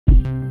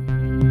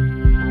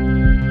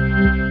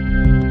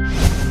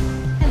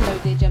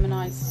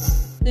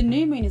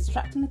is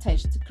attracting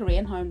attention to career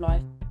and home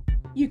life.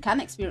 You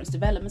can experience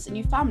developments in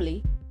your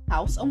family,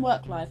 house and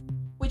work life,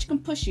 which can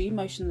push you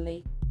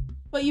emotionally.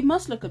 But you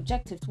must look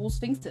objective towards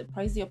things to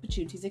appraise the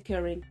opportunities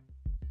occurring.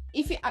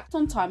 If you act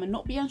on time and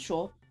not be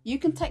unsure, you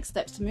can take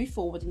steps to move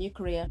forward in your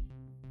career.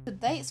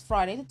 Today is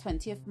Friday the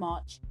 20th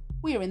March.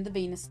 We are in the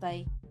Venus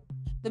day.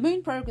 The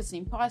moon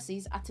progressing in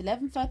Pisces at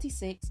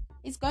 11:36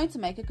 is going to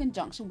make a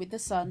conjunction with the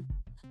sun,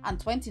 and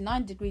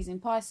 29 degrees in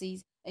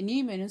Pisces, a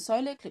new moon and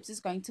solar eclipse is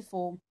going to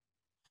form.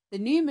 The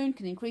new moon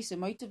can increase your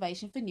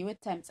motivation for new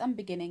attempts and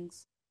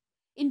beginnings.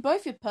 In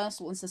both your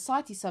personal and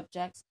society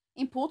subjects,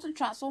 important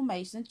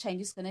transformations and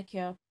changes can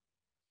occur.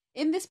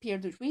 In this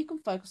period, which we can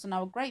focus on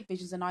our great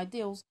visions and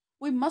ideals,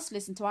 we must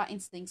listen to our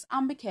instincts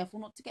and be careful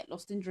not to get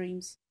lost in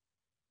dreams.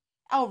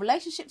 Our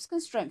relationships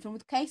can strengthen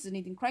with cases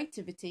needing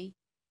creativity,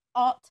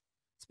 art,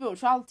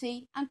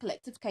 spirituality and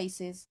collective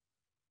cases.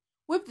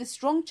 With this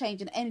strong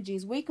change in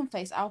energies, we can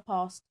face our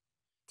past,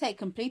 take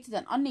completed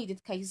and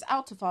unneeded cases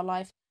out of our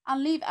life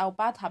and leave our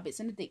bad habits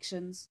and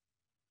addictions.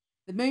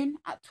 The moon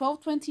at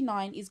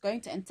 12:29 is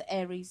going to enter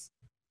Aries.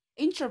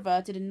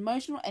 Introverted and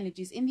emotional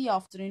energies in the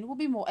afternoon will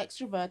be more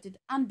extroverted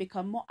and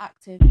become more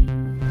active.